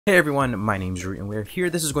Hey everyone, my name is Rui and we're here.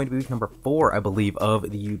 This is going to be week number 4, I believe, of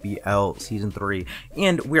the UBL Season 3.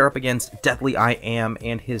 And we're up against DeathlyiAm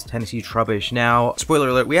and his Tennessee Trubbish. Now, spoiler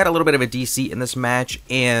alert, we had a little bit of a DC in this match,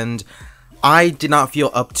 and I did not feel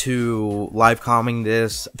up to live calming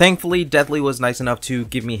this. Thankfully, Deathly was nice enough to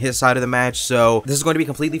give me his side of the match, so this is going to be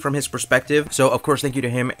completely from his perspective. So, of course, thank you to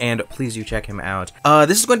him, and please do check him out.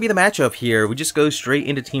 This is going to be the matchup here. We just go straight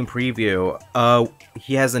into team preview.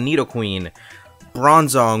 He has a Nidoqueen,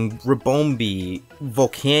 Bronzong, Ribombee,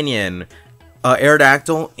 Volcanion,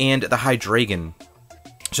 Aerodactyl, and the Hydreigon.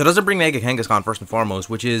 So it doesn't bring Mega Kangaskhan first and foremost,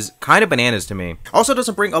 which is kind of bananas to me. Also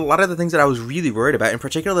doesn't bring a lot of the things that I was really worried about, in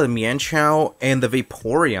particular the Mienshao and the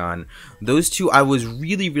Vaporeon. Those two I was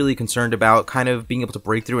really concerned about kind of being able to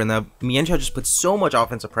break through, and the Mienshao just puts so much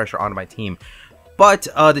offensive pressure onto my team. But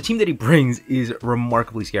the team that he brings is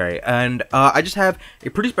remarkably scary, and I just have a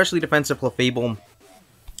pretty specially defensive Clefable.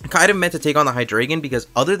 Kind of meant to take on the Hydreigon, because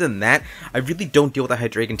other than that, I really don't deal with the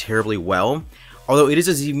Hydreigon terribly well. Although it is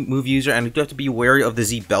a Z move user, and I do have to be wary of the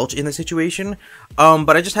Z Belch in this situation.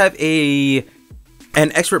 But I just have an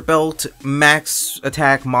Expert Belt, Max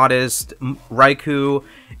Attack, Modest, Raikou,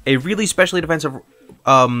 a really specially defensive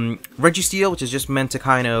Registeel, which is just meant to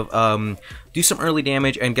kind of do some early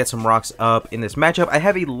damage and get some rocks up in this matchup. I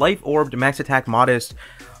have a Life Orbed, Max Attack, Modest,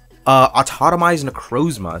 Autotomized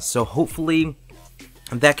Necrozma, so hopefully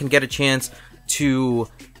that can get a chance to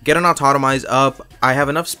get an Autotomize up. I have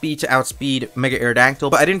enough speed to outspeed Mega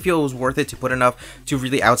Aerodactyl, but I didn't feel it was worth it to put enough to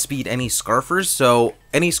really outspeed any Scarfers, so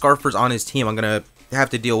any Scarfers on his team I'm going to have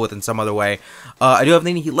to deal with in some other way. I do have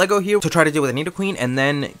Lego here to try to deal with a Nidoqueen and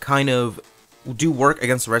then kind of do work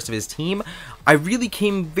against the rest of his team. I really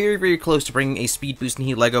came very close to bringing a speed boost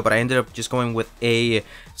Lego, but I ended up just going with a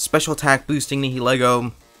special attack boosting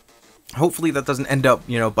Lego. Hopefully that doesn't end up,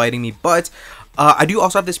 biting me, but I do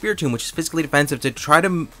also have the Spiritomb, which is physically defensive, to try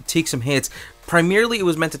to take some hits. Primarily, it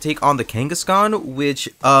was meant to take on the Kangaskhan, which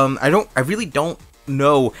I really don't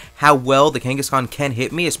know how well the Kangaskhan can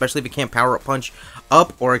hit me, especially if it can't Power Up Punch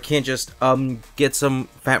up, or it can't just get some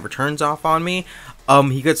fat returns off on me.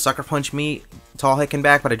 He could Sucker Punch me, Tall Heckin'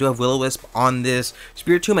 back, but I do have Will-O-Wisp on this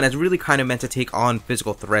Spiritomb, and it's really kind of meant to take on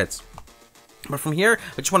physical threats. But from here,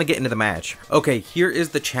 I just want to get into the match. Okay, here is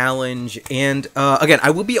the challenge, and again,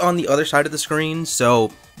 I will be on the other side of the screen,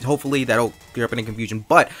 so hopefully that'll clear up any confusion.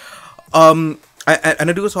 But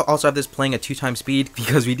I do also have this playing at 2x speed,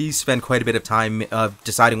 because we do spend quite a bit of time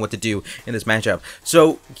deciding what to do in this matchup.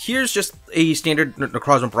 So here's just a standard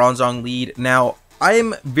Necrozma Bronzong lead. Now, I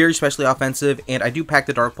am very specially offensive, and I do pack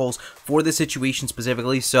the Dark Pulse for this situation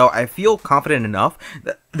specifically, so I feel confident enough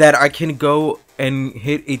that I can go and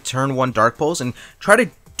hit a turn 1 Dark Pulse and try to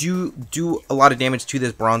do a lot of damage to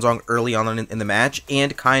this Bronzong early on in the match,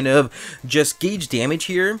 and kind of just gauge damage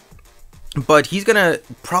here. But he's gonna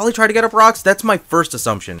probably try to get up rocks. That's my first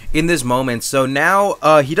assumption in this moment. So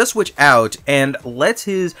now he does switch out and lets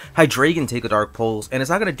his Hydreigon take a Dark Pulse, and it's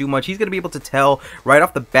not gonna do much. He's gonna be able to tell right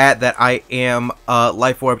off the bat that I am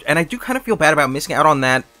Life Orbed, and I do kind of feel bad about missing out on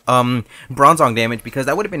that Bronzong damage, because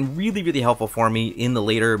that would have been really helpful for me in the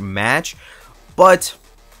later match. But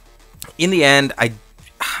in the end, I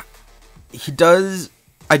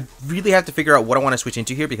really have to figure out what I want to switch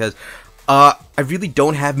into here, because I really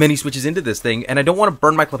don't have many switches into this thing, and I don't want to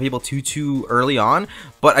burn my Clefable too early on,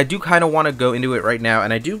 but I do kind of want to go into it right now,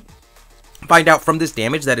 and I do find out from this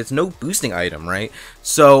damage that it's no boosting item, right?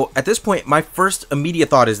 So at this point, my first immediate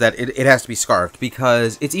thought is that it has to be Scarfed,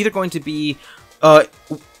 because it's either going to be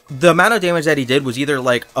the amount of damage that he did was either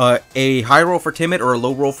like a high roll for Timid or a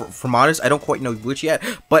low roll for Modest. I don't quite know which yet,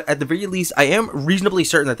 but at the very least, I am reasonably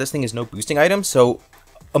certain that this thing is no boosting item, so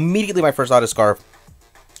immediately my first thought is Scarf.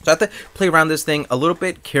 So I have to play around this thing a little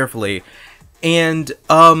bit carefully, and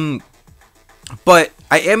but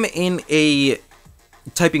I am in a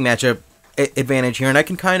typing matchup advantage here, and I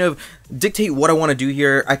can kind of dictate what I want to do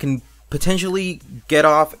here. I can potentially get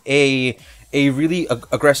off a really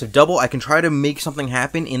aggressive double. I can try to make something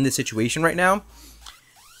happen in this situation right now,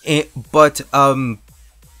 but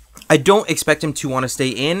I don't expect him to want to stay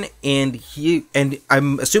in, and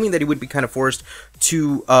I'm assuming that he would be kind of forced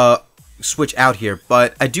to switch out here.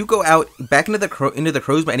 But I do go out back into the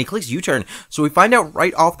Crozma, and he clicks U-turn, so we find out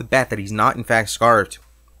right off the bat that he's not in fact Scarfed.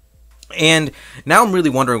 And now I'm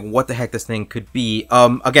really wondering what the heck this thing could be.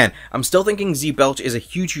 Again, I'm still thinking Z Belch is a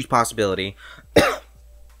huge possibility.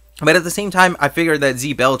 But at the same time, I figured that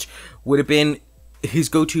Z Belch would have been his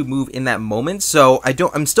go-to move in that moment, so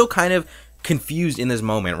I'm still kind of confused in this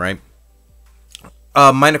moment, right?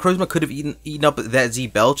 my Necrozma could have eaten up that Z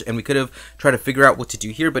Belch, and we could have tried to figure out what to do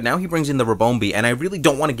here, but now he brings in the Rabombi, and I really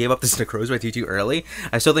don't want to give up this Necrozma too early.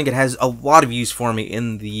 I still think it has a lot of use for me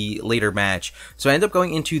in the later match. So I end up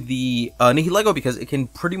going into the Nihilego because it can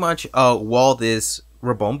pretty much wall this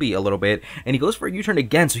Rabombi a little bit, and he goes for a U-turn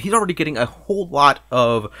again, so he's already getting a whole lot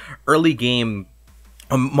of early game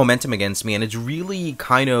momentum against me, and it's really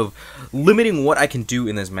kind of limiting what I can do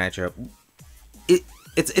in this matchup.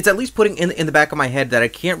 It's at least putting in the back of my head that I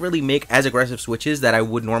can't really make as aggressive switches that I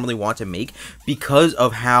would normally want to make because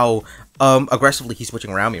of how aggressively he's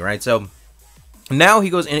switching around me, right? So now he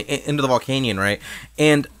goes into the Volcanion, right?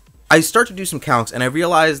 And I start to do some calcs, and I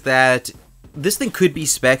realize that this thing could be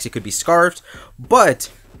Specs, it could be Scarfed,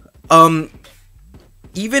 but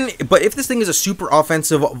if this thing is a super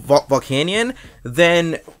offensive Volcanion,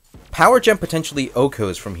 then Power Gem potentially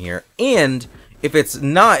OHKOs from here, and if it's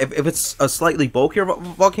not, if it's a slightly bulkier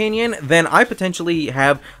Volcanion, then I potentially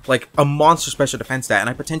have like a monster special defense stat, and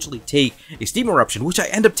I potentially take a Steam Eruption, which I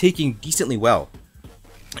end up taking decently well.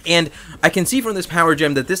 And I can see from this Power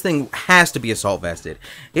Gem that this thing has to be Assault Vested.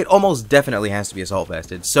 It almost definitely has to be Assault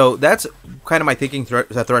Vested. So that's kind of my thinking throughout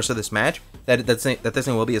the rest of this match, that this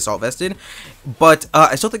thing will be Assault Vested. But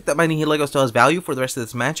I still think that my Nihilego still has value for the rest of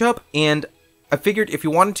this matchup, and I figured if you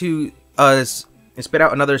wanted to spit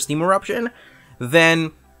out another Steam Eruption,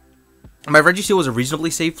 then my Registeel was a reasonably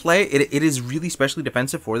safe play. It is really specially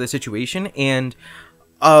defensive for this situation, and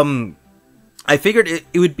I figured it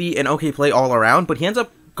would be an okay play all around, but he ends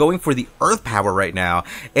up going for the Earth Power right now,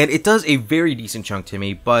 and it does a very decent chunk to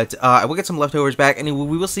me, but I will get some leftovers back, and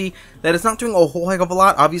we will see that it's not doing a whole heck of a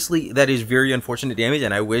lot. Obviously, that is very unfortunate damage,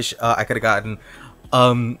 and I wish I could have gotten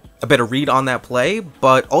a better read on that play,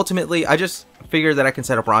 but ultimately, I just figured that I can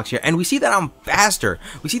set up rocks here, and we see that I'm faster.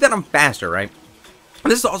 Right? And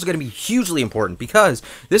this is also going to be hugely important, because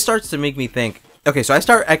this starts to make me think, okay, so I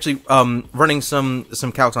start actually running some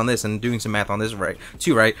calcs on this and doing some math on this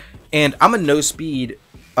too, right? And I'm a no-speed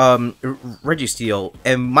Registeel,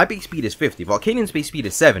 and my base speed is 50. Volcanion's base speed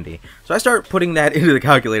is 70. So I start putting that into the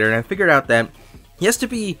calculator, and I figured out that he has to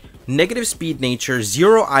be negative speed nature,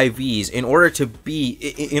 0 IVs in order to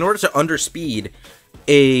underspeed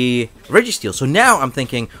a Registeel. So now I'm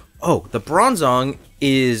thinking, oh, the Bronzong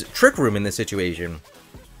is Trick Room in this situation.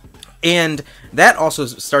 And that also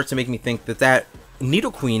starts to make me think that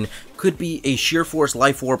Nidoqueen could be a Sheer Force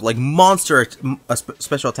Life Orb, like monster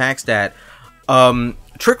special attack stat,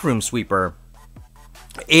 Trick Room Sweeper.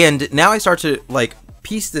 And now I start to like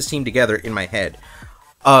piece this team together in my head.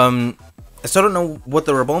 I still don't know what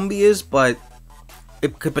the Rabombi is, but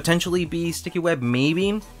it could potentially be Sticky Web,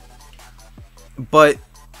 maybe. But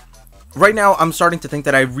right now I'm starting to think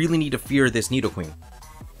that I really need to fear this Nidoqueen.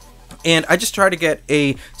 And I just try to get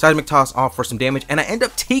a Seismic Toss off for some damage, and I end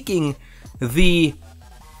up taking the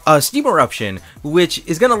Steam Eruption, which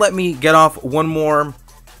is going to let me get off one more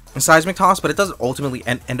Seismic Toss, but it doesn't ultimately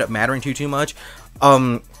end up mattering too much.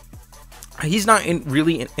 He's not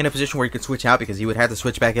really in a position where he could switch out, because he would have to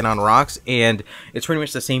switch back in on rocks, and it's pretty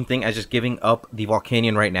much the same thing as just giving up the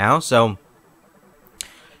Volcanion right now. So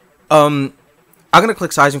I'm going to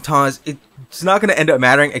click Seismic Toss. It's not going to end up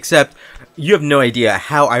mattering, except you have no idea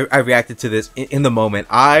how I reacted to this in the moment.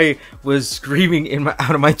 I was screaming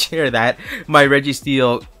out of my chair that my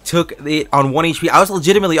Registeel took it on 1 HP. I was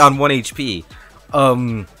legitimately on 1 HP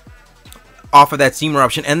off of that Steam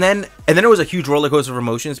Eruption, and then it was a huge roller coaster of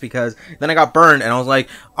emotions, because then I got burned, and I was like,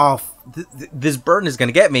 oh, this burn is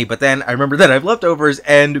gonna get me. But then I remember that I have leftovers,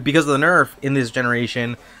 and because of the nerf in this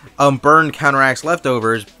generation, burn counteracts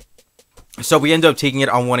leftovers. So we end up taking it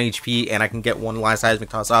on 1 HP, and I can get one last Seismic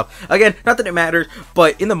Toss off. Again, not that it matters,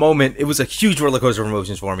 but in the moment, it was a huge roller coaster of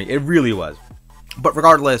emotions for me. It really was. But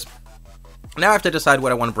regardless, now I have to decide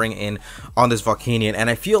what I want to bring in on this Volcanion, and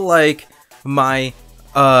I feel like my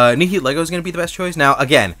Nihilego is going to be the best choice. Now,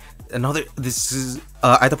 again, I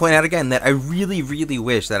have to point out again that I really, really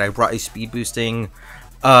wish that I brought a speed boosting.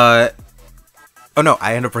 Oh no,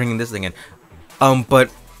 I end up bringing this thing in.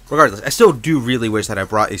 But regardless, I still do really wish that I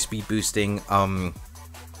brought a speed boosting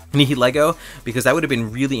Nihilego, because that would have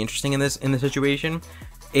been really interesting in this situation,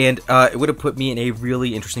 and it would have put me in a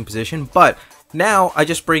really interesting position. But now I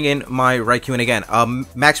just bring in my Raikou, and again,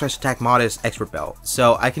 max special attack modest expert belt,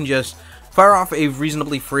 so I can just fire off a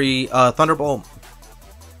reasonably free Thunderbolt.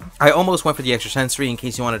 I almost went for the extra sensory in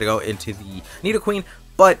case you wanted to go into the Nidoqueen,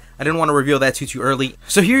 but I didn't want to reveal that too early.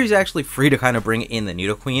 So here he's actually free to kind of bring in the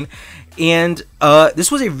Nidoqueen, and this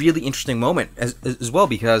was a really interesting moment as well,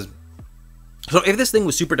 because so if this thing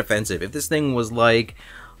was super defensive, if this thing was like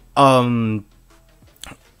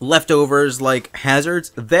leftovers like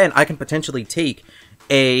hazards, then I can potentially take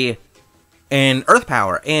a and Earth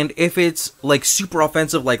Power. And if it's like super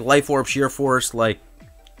offensive, like Life Orb, Sheer Force, like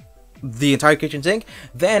the entire kitchen sink,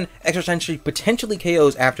 then Extra Sentry potentially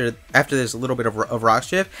KOs after this little bit of Rock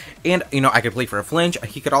Shift. And you know, I could play for a flinch. I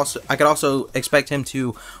could also expect him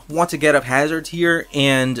to want to get up hazards here,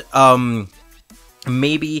 and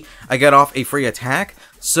maybe I get off a free attack.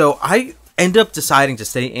 So I end up deciding to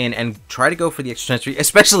stay in and try to go for the Extra Sentry,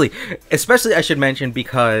 especially I should mention,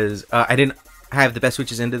 because I didn't have the best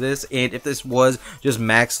switches into this, and if this was just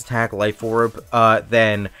max attack Life Orb,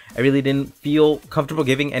 then I really didn't feel comfortable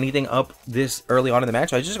giving anything up this early on in the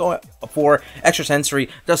match. So I just go for Extra Sensory.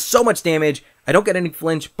 Does so much damage. I don't get any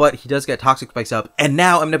flinch, but he does get Toxic Spikes up, and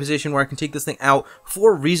now I'm in a position where I can take this thing out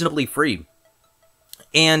for reasonably free.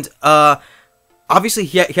 And obviously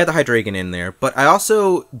he had the HeraHorde in there, but I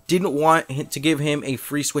also didn't want to give him a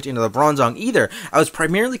free switch into the Bronzong either. I was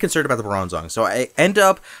primarily concerned about the Bronzong, so I end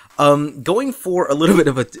up going for a little bit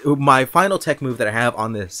of my final tech move that I have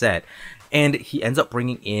on this set, and he ends up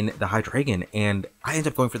bringing in the HeraHorde, and I end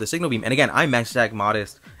up going for the Signal Beam. And again, I max attack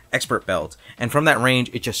Modest Expert Belt, and from that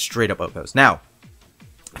range, it just straight up outgoes. Now,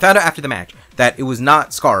 I found out after the match that it was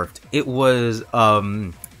not Scarfed, it was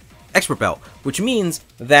Expert Belt, which means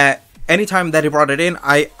that anytime that he brought it in,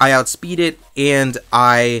 I outspeed it, and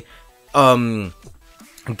I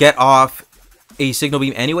get off a Signal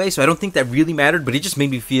Beam anyway, so I don't think that really mattered, but it just made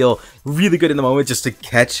me feel really good in the moment just to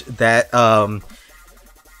catch that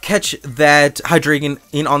HeraHorde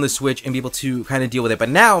in on the switch and be able to kind of deal with it. But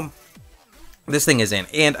now this thing is in,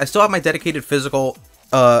 and I still have my dedicated physical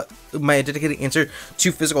my dedicated answer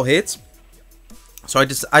to physical hits. So I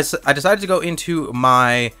decided to go into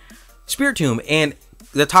my Spirit Tomb, and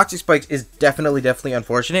the Toxic Spikes is definitely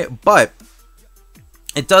unfortunate, but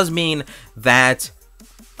it does mean that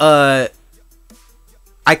I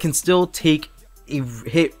can still take a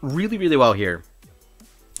hit really well here,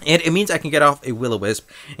 and it means I can get off a Will-O-Wisp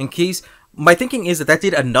in case. My thinking is that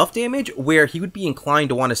did enough damage where he would be inclined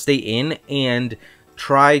to want to stay in and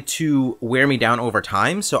try to wear me down over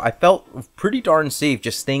time. So I felt pretty darn safe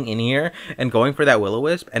just staying in here and going for that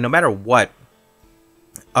Will-O-Wisp, and no matter what,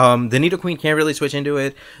 the Nidoqueen can't really switch into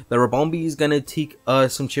it. The Rabombi is gonna take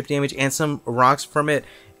some chip damage and some rocks from it,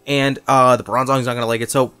 and the Bronzong is not gonna like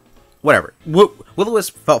it, so whatever.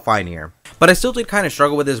 Will-O-Wisp felt fine here, but I still did kind of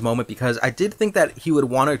struggle with this moment because I did think that he would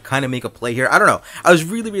want to kind of make a play here. I don't know. I was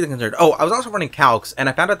really concerned. Oh, I was also running Calcs, and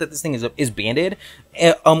I found out that this thing is banded,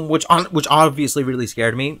 which obviously really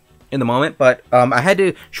scared me in the moment, but I had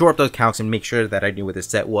to shore up those Calcs and make sure that I knew what this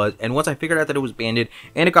set was, and once I figured out that it was banded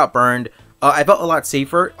and it got burned, I felt a lot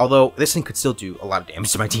safer, although this thing could still do a lot of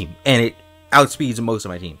damage to my team, and it outspeeds most of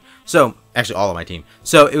my team. So, actually all of my team.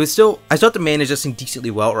 So, I still have to manage this thing decently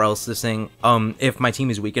well, or else this thing, if my team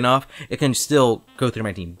is weak enough, it can still go through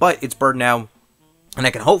my team. But it's burned now, and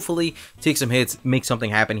I can hopefully take some hits, make something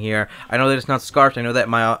happen here. I know that it's not Scarfed, I know that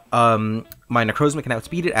my Necrozma can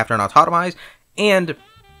outspeed it after an Autotomize, and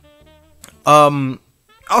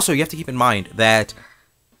also, you have to keep in mind that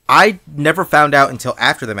I never found out until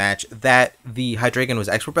after the match that the HeraHorde was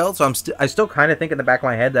Expert Belt, so I still kind of think in the back of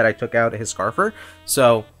my head that I took out his Scarfer,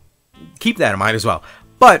 so keep that in mind as well.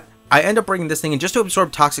 But I end up bringing this thing in just to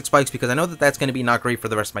absorb Toxic Spikes because I know that that's going to be not great for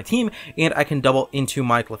the rest of my team, and I can double into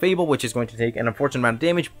my Clefable, which is going to take an unfortunate amount of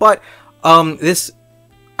damage, but this,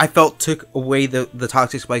 I felt, took away the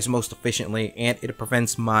Toxic Spikes most efficiently, and it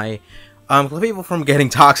prevents my Clefable from getting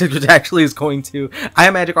toxic, which actually is going to... I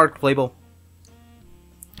have Magic Art Clefable,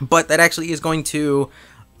 but that actually is going to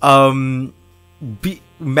matter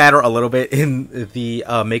a little bit in the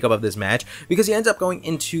makeup of this match, because he ends up going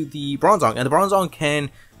into the Bronzong, and the Bronzong can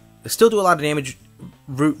still do a lot of damage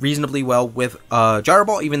reasonably well with Gyro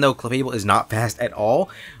Ball, even though Clefable is not fast at all.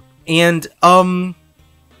 And yeah,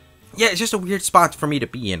 it's just a weird spot for me to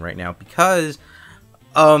be in right now, because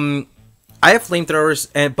I have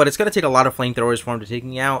flamethrowers, but it's going to take a lot of flamethrowers for him to take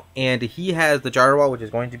me out, and he has the Gyro Ball, which is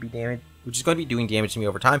going to be doing damage to me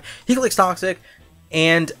over time. He collects Toxic,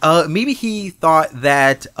 and maybe he thought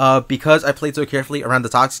that because I played so carefully around the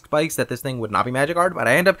Toxic Spikes that this thing would not be Magic Guard, but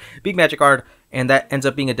I end up being Magic Guard, and that ends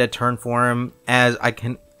up being a dead turn for him as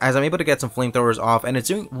I'm able to get some flamethrowers off, and it's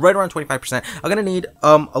doing right around 25%. I'm gonna need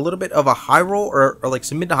a little bit of a high roll or like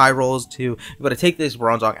some mid to high rolls to be able to take this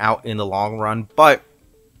Bronzong out in the long run, but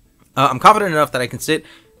I'm confident enough that I can sit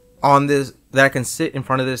on this, that I can sit in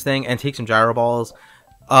front of this thing and take some Gyro Balls,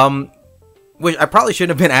 which I probably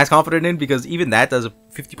shouldn't have been as confident in, because even that does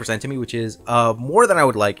 50% to me, which is more than I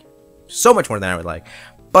would like, so much more than I would like.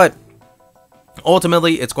 But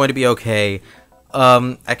ultimately, it's going to be okay.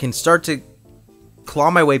 I can start to claw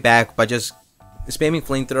my way back by just spamming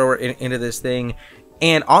Flamethrower into this thing,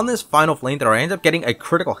 And on this final flamethrower, I ended up getting a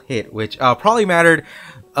critical hit, which probably mattered.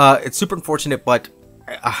 It's super unfortunate, but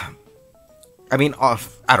I mean, I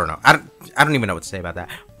don't know. I don't even know what to say about that.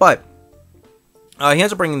 But he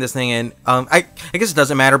ends up bringing this thing in. I guess it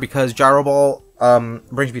doesn't matter because Gyro Ball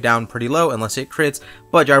brings me down pretty low unless it crits.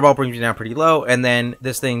 But Gyro Ball brings me down pretty low, and then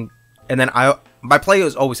this thing, and then my play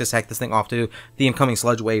is always to sack this thing off to the incoming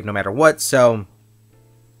sludge wave, no matter what. So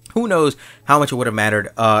who knows how much it would have mattered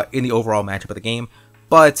in the overall matchup of the game.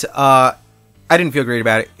 But I didn't feel great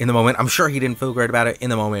about it in the moment. I'm sure he didn't feel great about it in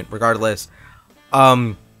the moment, regardless.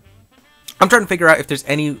 I'm trying to figure out if there's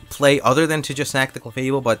any play other than to just sack the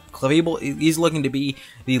Clefable, but Clefable is looking to be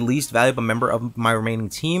the least valuable member of my remaining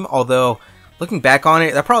team, although looking back on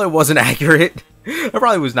it, that probably wasn't accurate. That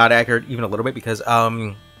probably was not accurate even a little bit, because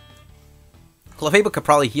Clefable could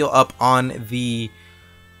probably heal up on the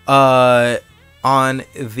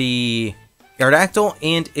Aerodactyl,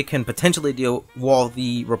 and it can potentially deal wall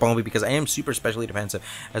the Ribombee because I am super specially defensive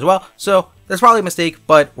as well. So that's probably a mistake,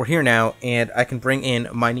 but we're here now, and I can bring in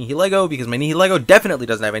my Nihilego because my Nihilego definitely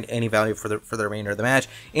doesn't have any value for the remainder of the match,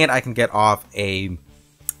 and I can get off a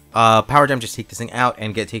Power Gem, just take this thing out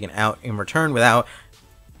and get taken out in return without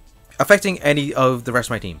affecting any of the rest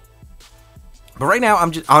of my team. But right now,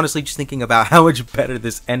 I'm just honestly just thinking about how much better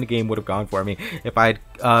this end game would have gone for me if I'd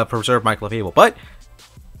preserved my Clefable. But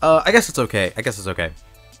I guess it's okay.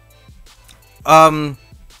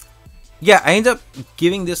 Yeah, I end up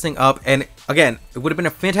giving this thing up, and again, it would have been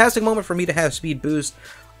a fantastic moment for me to have speed boost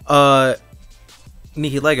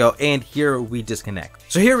Nihilego, and here we disconnect.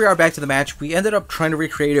 So here we are back to the match. We ended up trying to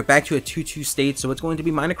recreate it back to a 2-2 state, so it's going to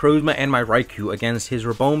be my Necrozma and my Raikou against his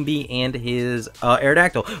Ribombee and his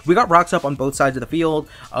Aerodactyl. We got rocks up on both sides of the field,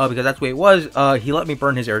 because that's the way it was. He let me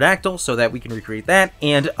burn his Aerodactyl so that we can recreate that,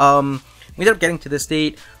 and we ended up getting to this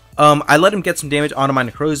state. I let him get some damage onto my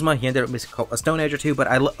Necrozma. He ended up missing a Stone Edge or two, but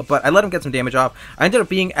I let him get some damage off. I ended up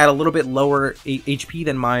being at a little bit lower HP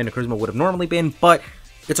than my Necrozma would have normally been, but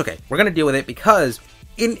it's okay. We're going to deal with it because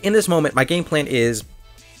in this moment, my game plan is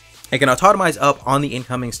I can autotomize up on the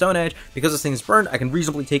incoming Stone Edge. Because this thing's burned, I can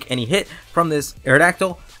reasonably take any hit from this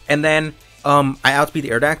Aerodactyl, and then I outspeed the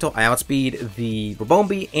Aerodactyl, I outspeed the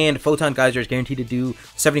Ribombee, and Photon Geyser is guaranteed to do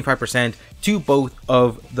 75% to both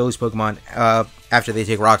of those Pokemon after they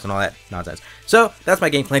take rocks and all that nonsense. So that's my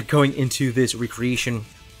game plan going into this recreation,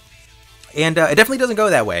 and it definitely doesn't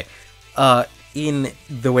go that way in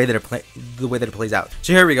the way that it plays out.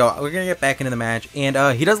 So here we go. We're gonna get back into the match, and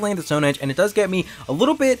he does land the Stone Edge, and it does get me a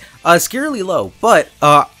little bit scarily low. But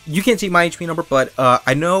you can't see my HP number, but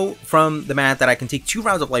I know from the math that I can take 2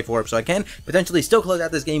 rounds of Life Orb, so I can potentially still close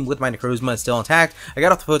out this game with my Necrozma still intact. I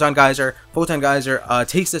got off the Photon Geyser. Photon Geyser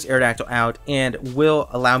takes this Aerodactyl out and will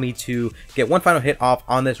allow me to get one final hit off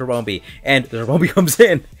on this Ribombee. And the Ribombee comes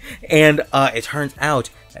in, and it turns out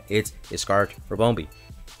that it's a Scarfed Ribombee.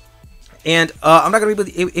 And I'm not going to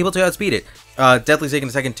be able to outspeed it. Deathly's taking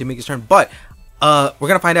a second to make his turn, but we're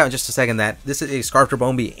going to find out in just a second that this is a Scarfed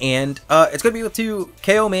Ribombee, and it's going to be able to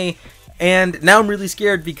KO me. And now I'm really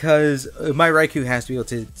scared because my Raikou has to be able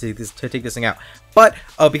to take this thing out. But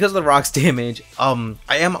because of the rocks damage, I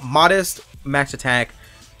am modest max attack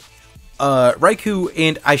Raikou,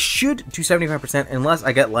 and I should do 75% unless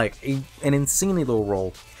I get like an insanely low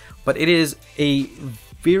roll. But it is a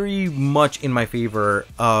very much in my favor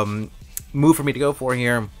move for me to go for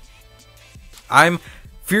here. I'm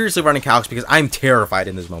furiously running calcs because I'm terrified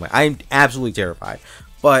in this moment. I'm absolutely terrified.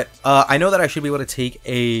 But I know that I should be able to take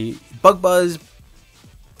a Bug Buzz,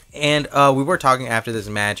 and we were talking after this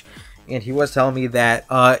match, and he was telling me that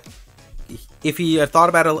if he had thought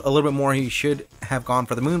about it a little bit more, he should have gone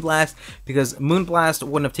for the Moonblast, because Moonblast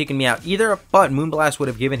wouldn't have taken me out either, but Moonblast would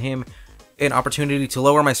have given him an opportunity to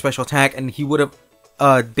lower my special attack, and he would have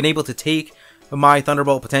been able to take my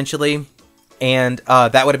Thunderbolt potentially, and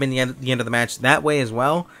that would have been the end of the match that way as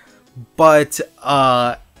well. But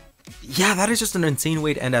yeah, that is just an insane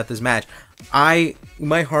way to end out this match.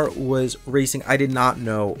 My heart was racing. I did not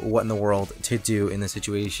know what in the world to do in this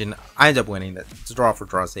situation. I ended up winning. It's a draw for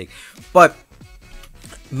draw's sake. But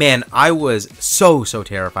man, I was so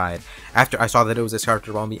terrified after I saw that it was a Scarfed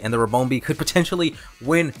Ribombee, and the Ribombee could potentially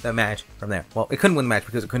win the match from there. Well, it couldn't win the match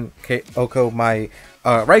because it couldn't KO my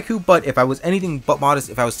Raikou, but if I was anything but modest,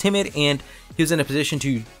 if I was timid and he was in a position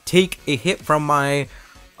to take a hit from my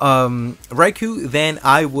Raikou, then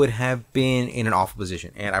I would have been in an awful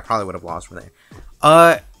position, and I probably would have lost from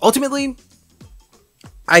there. Ultimately,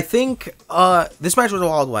 I think this match was a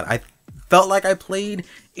wild one. I felt like I played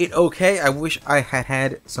it okay. I wish I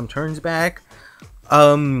had some turns back.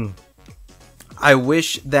 I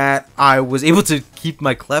wish that I was able to keep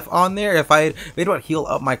my Clef on there. If I had been able to heal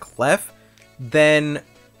up my Clef, then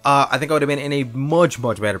I think I would have been in a much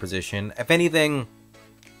better position. If anything,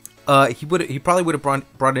 he probably would have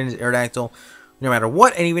brought in his Aerodactyl no matter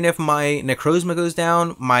what, and even if my Necrozma goes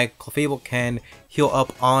down, my Clefable can heal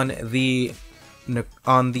up on the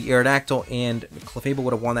Aerodactyl, and Clefable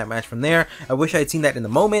would have won that match from there. I wish I had seen that in the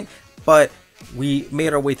moment, but we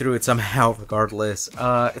made our way through it somehow regardless.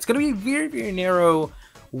 It's going to be a very narrow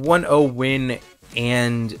 1-0 win,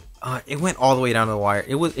 and it went all the way down to the wire.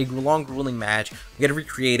 It was a long, grueling match. We had to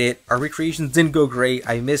recreate it. Our recreations didn't go great.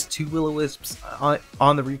 I missed 2 Will-O-Wisps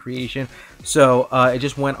on the recreation, so it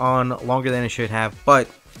just went on longer than it should have, but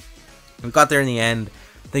we got there in the end.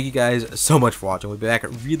 Thank you guys so much for watching. We'll be back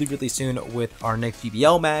really soon with our next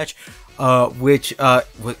UBL match, which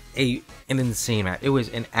was an insane match. It was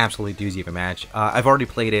an absolutely doozy of a match. I've already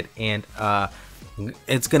played it, and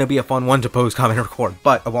it's going to be a fun one to post, comment, and record.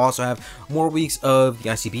 But I will also have more weeks of the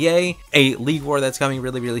ICBA, a League War that's coming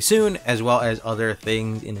really soon, as well as other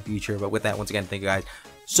things in the future. But with that, once again, thank you guys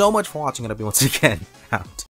so much for watching, and I'll be once again out.